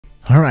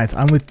Alright,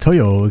 I'm with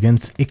Toyo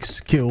against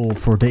Xkill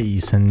for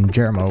days and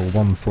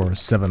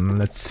Jermo147.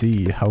 Let's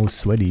see how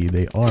sweaty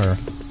they are.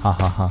 Ha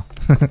ha ha.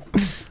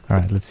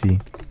 Alright, let's see.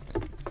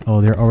 Oh,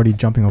 they're already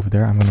jumping over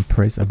there. I'm gonna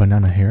place a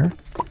banana here,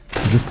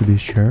 just to be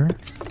sure.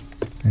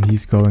 And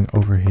he's going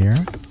over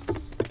here.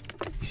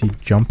 Is he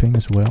jumping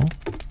as well?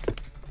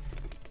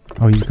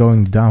 Oh, he's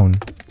going down.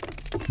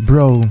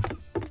 Bro,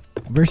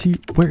 where's he?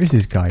 Where is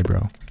this guy,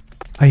 bro?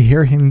 I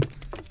hear him.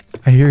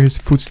 I hear his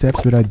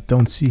footsteps, but I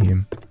don't see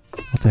him.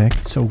 What the heck?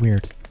 It's so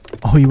weird.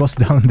 Oh, he was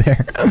down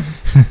there.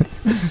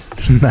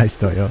 Nice,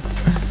 Toyo.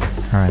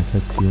 Alright,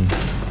 let's see.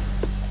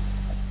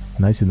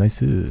 Nice,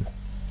 nice.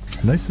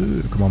 Nice.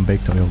 Come on,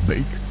 bake, Toyo.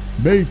 Bake.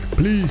 Bake,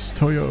 please,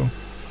 Toyo.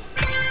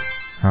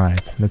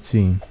 Alright, let's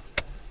see.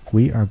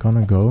 We are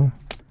gonna go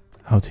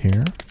out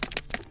here.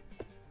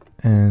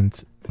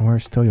 And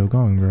where's Toyo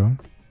going, bro?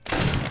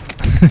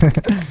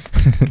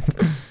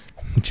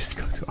 Just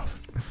go too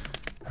often.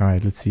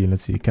 Alright, let's see,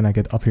 let's see. Can I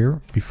get up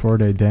here before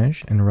they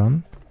dash and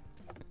run?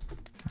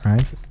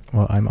 Alright,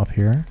 well, I'm up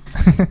here.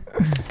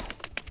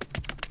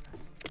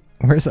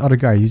 Where's the other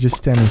guy? He's just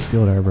standing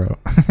still there, bro.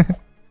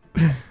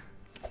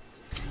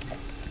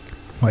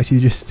 Why is he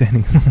just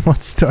standing?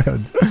 What's Toyo?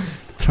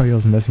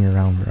 Toyo's messing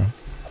around, bro.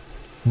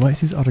 Why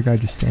is this other guy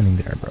just standing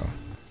there, bro?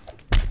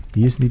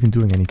 He isn't even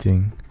doing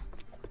anything.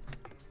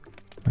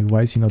 Like,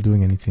 why is he not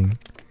doing anything?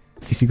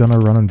 Is he gonna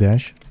run and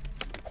dash?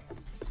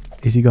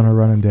 Is he gonna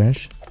run and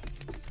dash?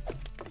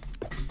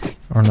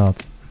 Or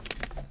not?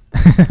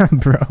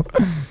 Bro.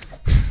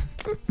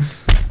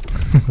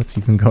 What's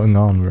even going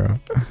on, bro?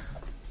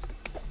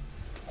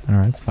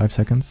 Alright, 5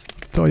 seconds.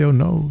 Toyo,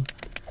 no.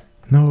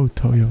 No,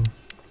 Toyo.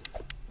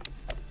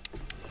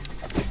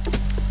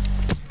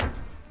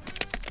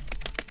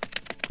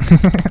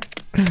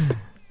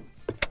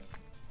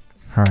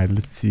 Alright,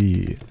 let's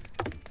see.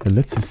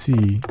 Let's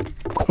see.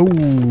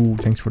 Oh,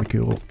 thanks for the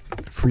kill.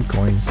 3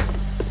 coins.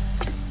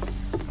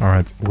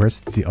 Alright,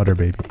 where's the other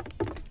baby?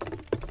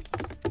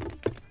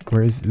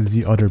 Where is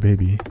the other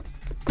baby?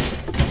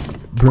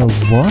 Bro,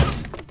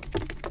 what?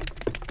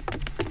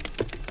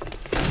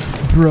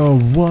 Bro,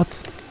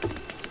 what?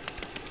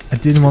 I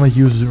didn't want to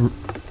use...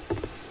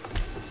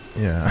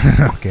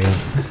 Yeah, okay.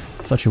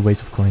 Such a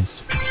waste of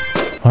coins.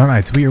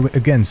 Alright, we are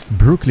against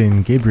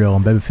Brooklyn, Gabriel,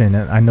 and Babyfin.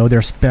 And I know they're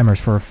spammers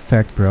for a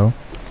fact, bro.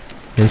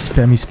 They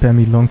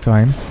spammy long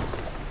time.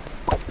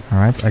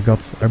 Alright, I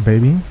got a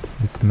baby.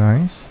 That's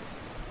nice.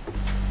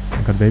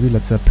 I got a baby.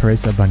 Let's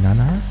praise a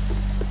banana.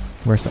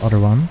 Where's the other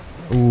one?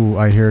 Ooh,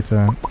 I heard...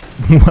 well,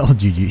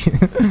 GG.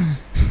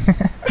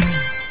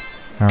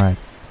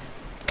 Alright.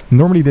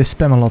 Normally they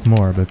spam a lot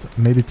more, but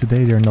maybe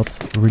today they're not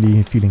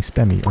really feeling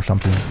spammy or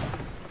something.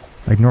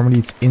 Like normally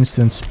it's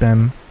instant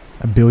spam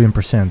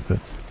 1,000,000,000%,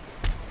 but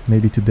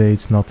maybe today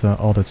it's not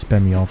all that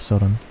spammy all of a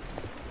sudden.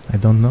 I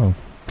don't know.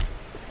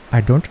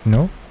 I don't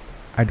know.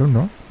 I don't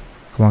know.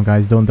 Come on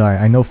guys, don't die.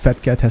 I know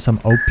Fat Cat has some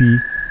OP,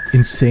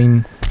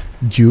 insane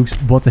jukes.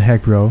 What the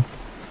heck, bro?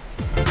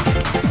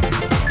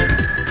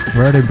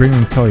 Where are they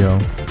bringing Toyo?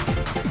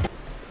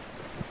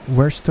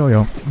 Where's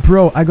Toyo?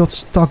 Bro, I got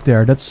stuck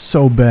there. That's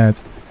so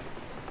bad.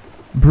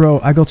 Bro,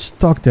 I got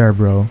stuck there,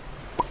 bro.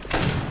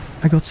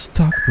 I got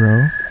stuck,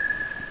 bro.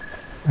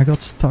 I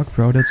got stuck,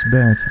 bro. That's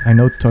bad. I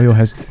know Toyo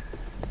has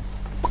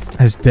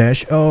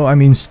dash. Oh, I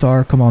mean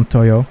star. Come on,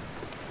 Toyo.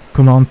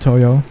 Come on,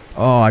 Toyo.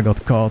 Oh, I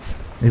got caught.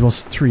 It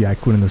was 3. I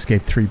couldn't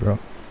escape 3, bro.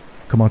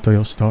 Come on,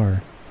 Toyo.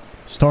 Star.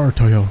 Star,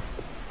 Toyo.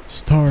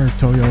 Star,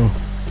 Toyo.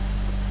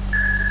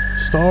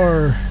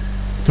 Star.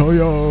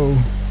 Toyo.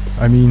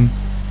 I mean...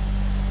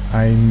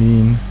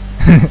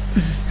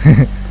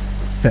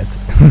 Fat.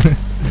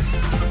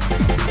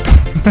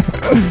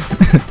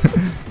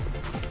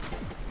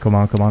 Come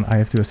on, come on. I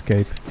have to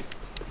escape.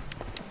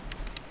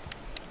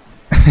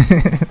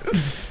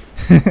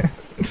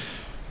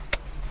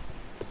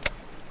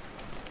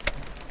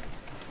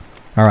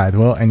 Alright,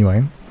 well,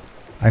 anyway.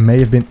 I may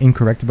have been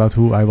incorrect about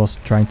who I was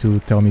trying to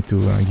tell me to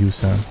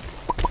use.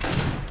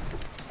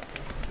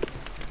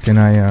 Can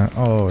I...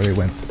 oh, they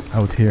went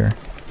out here.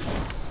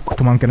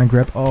 Come on, can I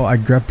grab? Oh, I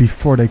grabbed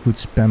before they could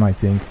spam, I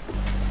think.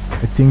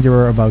 I think they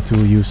were about to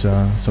use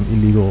some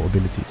illegal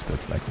abilities,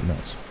 but like, who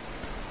knows.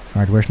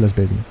 Alright, where's last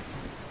baby?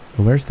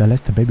 Where's the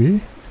last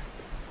baby?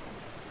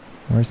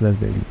 Where's the last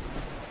baby?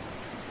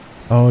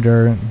 Oh,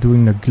 they're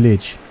doing a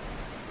glitch.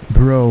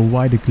 Bro,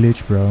 why the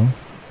glitch, bro?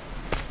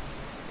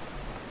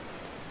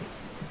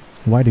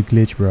 Why the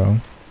glitch, bro?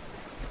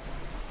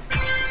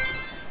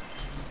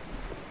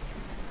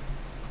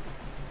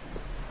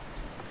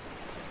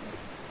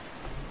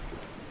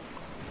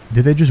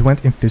 Did they just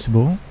went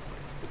invisible?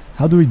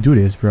 How do we do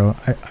this, bro?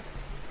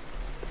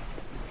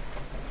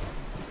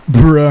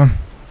 Bruh.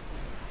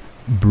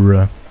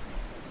 Bruh.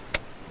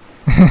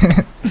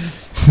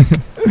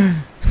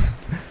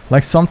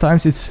 Like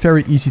sometimes it's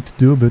very easy to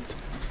do, but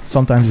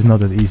sometimes it's not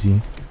that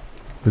easy.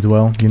 But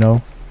well, you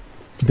know.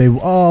 They...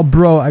 Oh,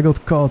 bro, I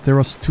got caught. There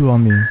was 2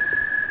 on me.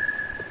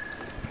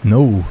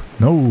 No.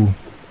 No.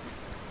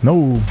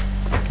 No.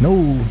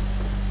 No.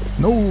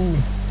 No.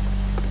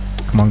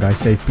 Come on, guys,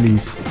 save,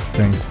 please.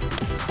 Thanks.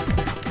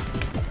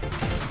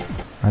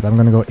 Alright, I'm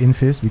gonna go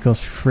invis because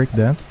frick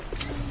that.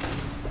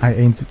 I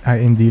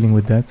ain't dealing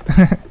with that.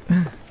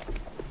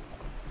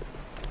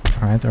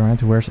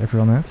 Alright, where's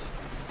everyone at?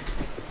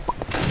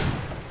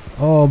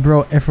 Oh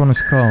bro, everyone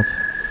is caught.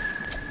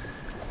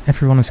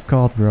 Everyone is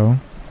caught, bro.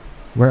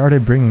 Where are they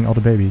bringing all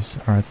the babies?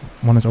 Alright,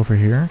 one is over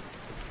here.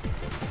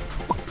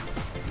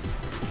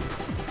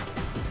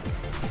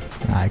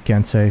 Nah, I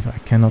can't save. I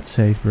cannot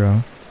save,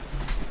 bro.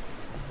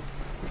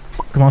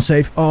 Come on,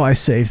 save. Oh, I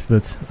saved,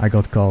 but I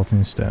got caught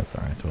instead.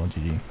 Alright, well,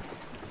 GG.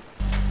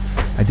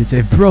 I did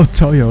save. Bro,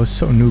 Toyo is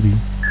so newbie.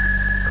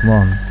 Come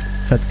on.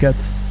 Fat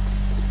cat.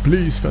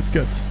 Please, fat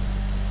cat.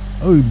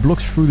 Oh, he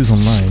blocks fruit is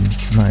online.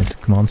 Nice.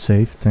 Come on,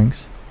 save.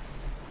 Thanks.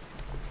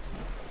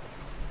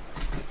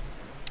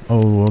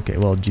 Oh, okay.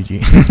 Well,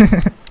 GG.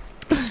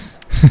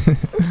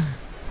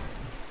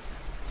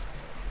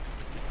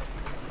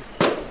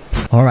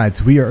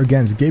 Alright, we are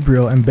against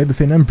Gabriel and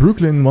Babyfin and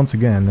Brooklyn once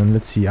again. And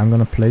let's see, I'm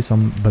gonna play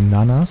some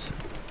bananas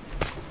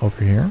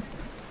over here.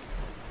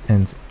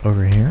 And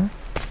over here.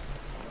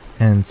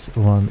 And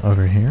one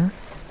over here.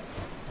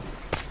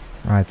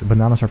 Alright,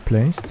 bananas are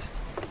placed.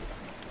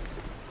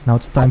 Now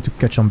it's time to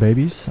catch some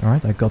babies.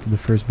 Alright, I got the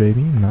first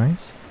baby.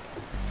 Nice.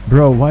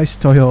 Bro, why is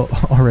Toyo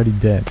already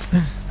dead?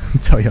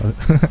 Toyo.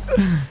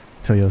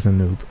 Toyo's a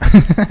noob.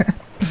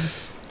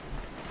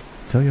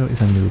 Toyo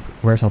is a noob.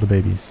 Where's all the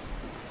babies?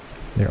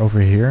 They're over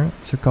here.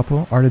 It's a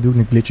couple. Are they doing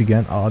the glitch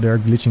again? Oh, they're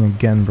glitching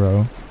again,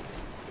 bro.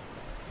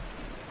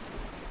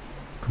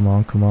 Come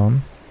on, come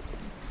on.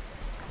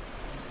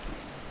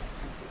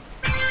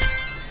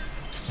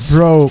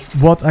 Bro,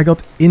 what? I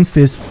got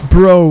invis.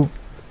 Bro!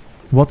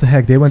 What the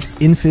heck? They went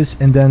invis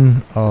and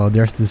then... Oh,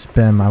 there's the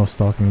spam I was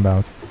talking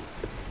about.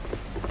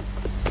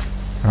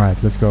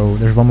 Alright, let's go.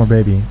 There's one more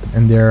baby.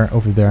 And they're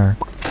over there.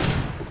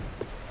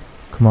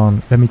 Come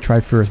on. Let me try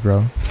first,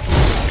 bro.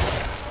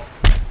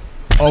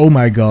 Oh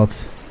my god.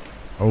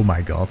 Oh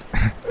my god.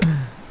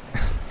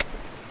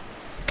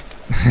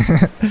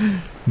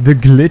 The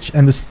glitch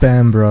and the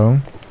spam,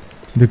 bro.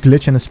 The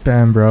glitch and the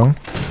spam, bro.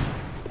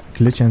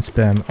 Glitch and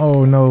spam.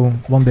 Oh no.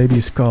 One baby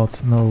is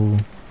caught. No.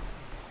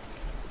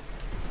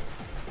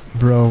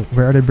 Bro,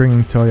 where are they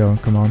bringing Toyo?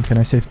 Come on. Can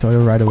I save Toyo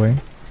right away?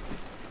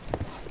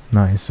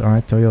 Nice.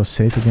 Alright, Toyo is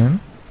safe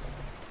again.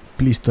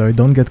 Please, Toyo,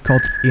 don't get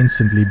caught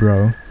instantly,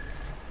 bro.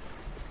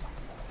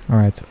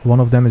 Alright, one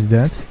of them is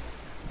dead.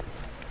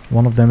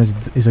 One of them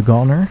is a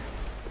goner.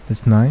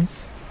 That's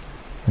nice.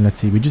 And let's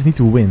see, we just need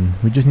to win.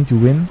 We just need to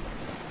win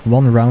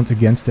one round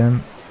against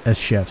them as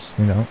chefs,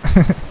 you know.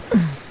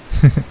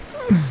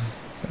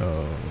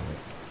 Oh.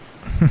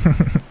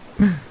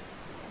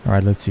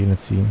 Alright, let's see,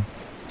 let's see.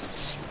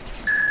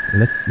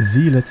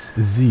 Let's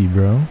Z,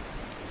 bro.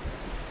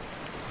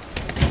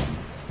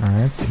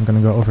 Alright, I'm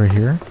gonna go over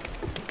here.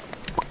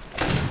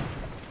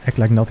 Act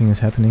like nothing is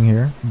happening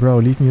here. Bro,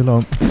 leave me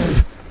alone.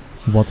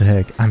 What the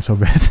heck? I'm so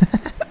bad.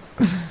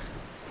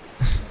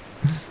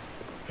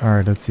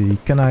 Alright, let's see.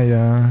 Can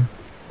I,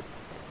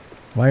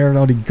 why are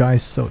all the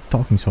guys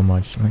talking so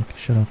much? Like,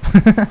 shut up.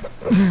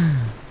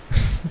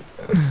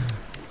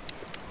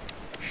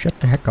 Shut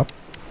the heck up.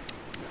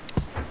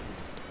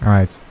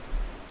 Alright.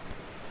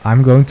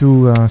 I'm going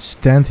to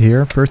stand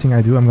here. First thing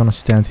I do, I'm gonna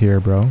stand here,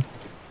 bro.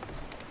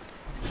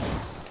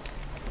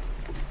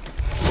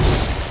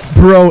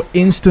 Bro,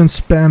 instant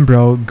spam,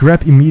 bro.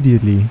 Grab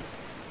immediately.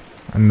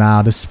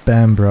 Nah, the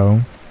spam,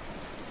 bro.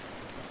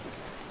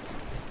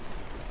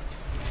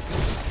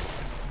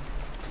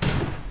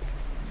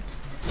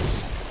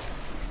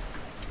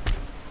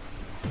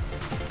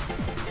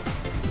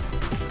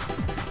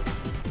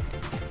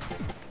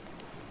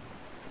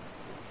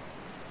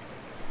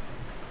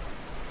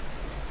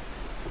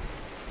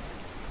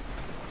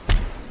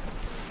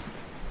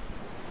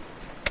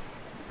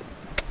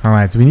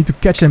 Alright, we need to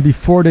catch them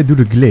before they do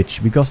the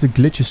glitch. Because the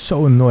glitch is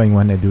so annoying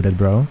when they do that,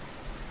 bro.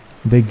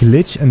 They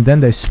glitch and then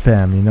they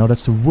spam, you know?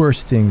 That's the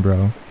worst thing,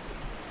 bro.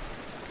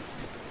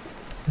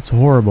 It's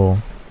horrible.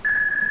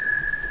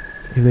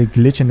 If they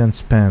glitch and then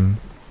spam.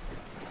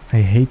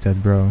 I hate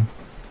that, bro.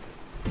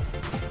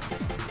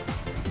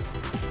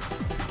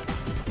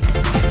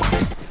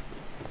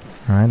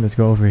 Alright, let's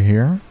go over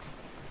here.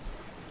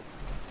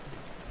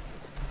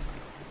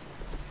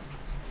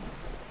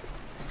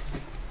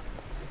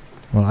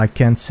 Well, I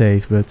can't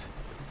save, but...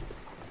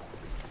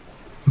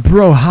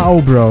 Bro,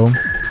 how, bro?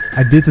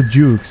 I did the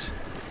jukes.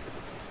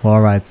 Well,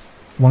 alright.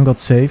 One got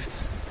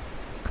saved.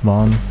 Come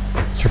on.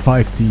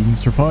 Survive, team.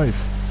 Survive.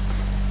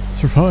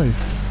 Survive.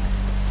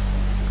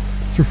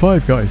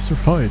 Survive, guys.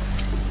 Survive.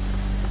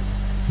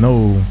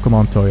 No. Come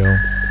on, Toyo.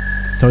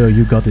 Toyo,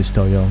 you got this,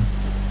 Toyo.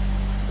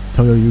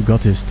 Toyo, you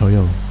got this,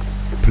 Toyo.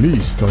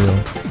 Please, Toyo.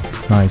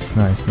 Nice,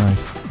 nice,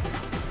 nice.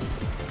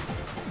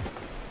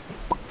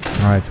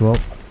 Alright, well...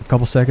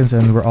 Couple seconds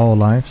and we're all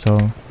alive, so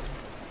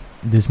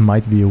this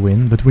might be a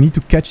win, but we need to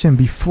catch them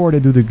before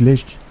they do the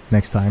glitch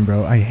next time,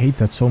 bro. I hate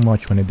that so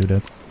much when they do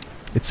that.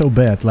 It's so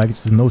bad, like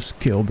it's no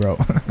skill, bro.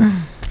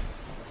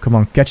 Come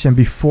on, catch them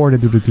before they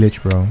do the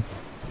glitch, bro.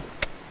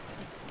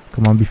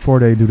 Come on, before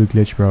they do the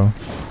glitch, bro.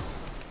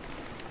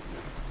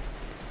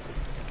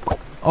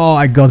 Oh,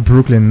 I got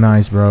Brooklyn.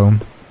 Nice, bro.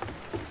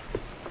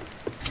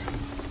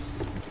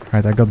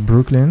 Alright, I got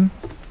Brooklyn.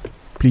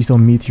 Please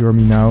don't meteor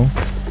me now.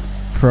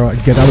 Bro,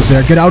 get out of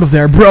there. Get out of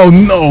there, bro.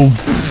 No.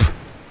 Pfft.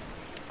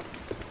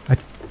 I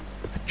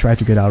tried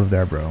to get out of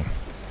there, bro.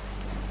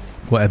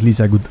 Well, at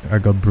least I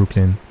got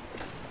Brooklyn.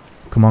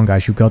 Come on,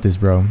 guys. You got this,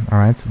 bro.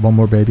 Alright, one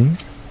more, baby.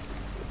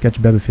 Catch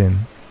Babyfin.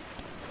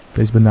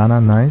 Place banana.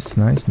 Nice,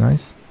 nice,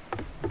 nice.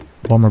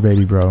 One more,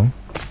 baby, bro.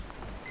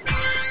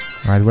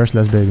 Alright, where's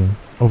last baby?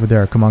 Over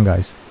there. Come on,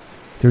 guys.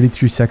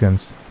 33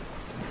 seconds.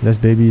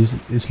 Last baby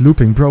is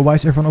looping. Bro, why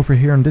is everyone over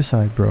here on this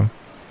side, bro?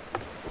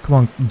 Come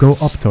on, go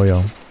up,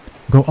 Toyo.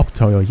 Go up,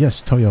 Toyo.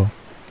 Yes, Toyo.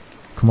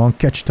 Come on,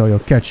 catch, Toyo.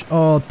 Catch.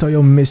 Oh,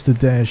 Toyo missed the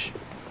dash.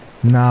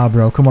 Nah,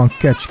 bro. Come on,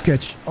 catch,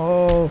 catch.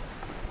 Oh.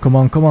 Come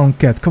on,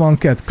 cat. Come on,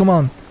 cat. Come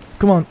on.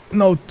 Come on.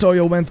 No,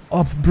 Toyo went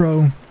up,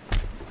 bro.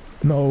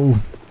 No.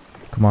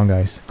 Come on,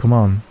 guys. Come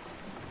on.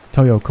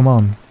 Toyo, come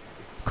on.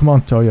 Come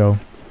on, Toyo.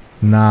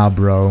 Nah,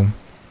 bro.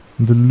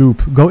 The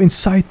loop. Go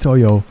inside,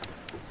 Toyo.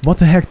 What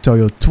the heck,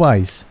 Toyo?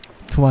 Twice.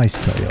 Twice,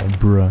 Toyo.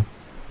 Bruh.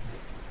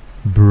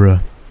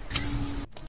 Bruh.